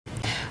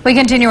We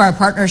continue our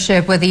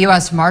partnership with the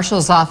U.S.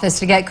 Marshal's Office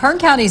to get Kern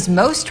County's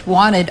most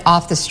wanted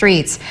off the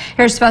streets.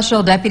 Here's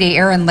Special Deputy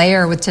Aaron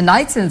Layer with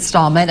tonight's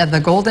installment of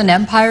the Golden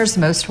Empire's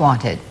Most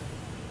Wanted.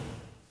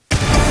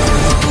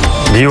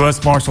 The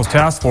U.S. Marshal's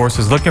Task Force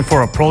is looking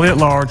for a parolee at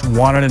large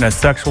wanted in a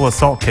sexual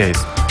assault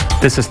case.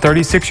 This is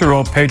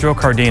 36-year-old Pedro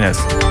Cardenas.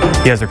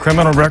 He has a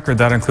criminal record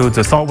that includes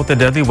assault with a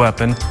deadly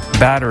weapon,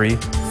 battery,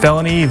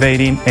 felony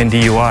evading, and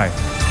DUI.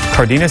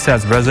 Cardenas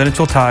has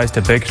residential ties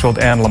to Bakersfield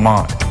and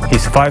Lamont.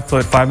 He's 5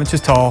 foot 5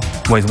 inches tall,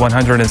 weighs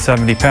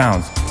 170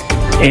 pounds.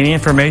 Any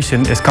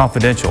information is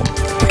confidential.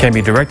 It can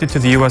be directed to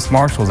the U.S.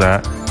 Marshals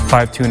at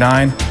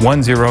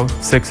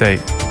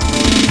 529-1068.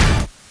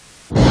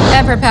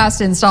 And for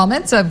past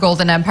installments of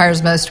Golden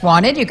Empire's Most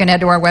Wanted, you can head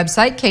to our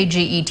website,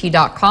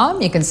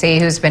 kget.com. You can see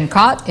who's been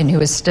caught and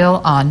who is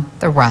still on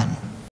the run.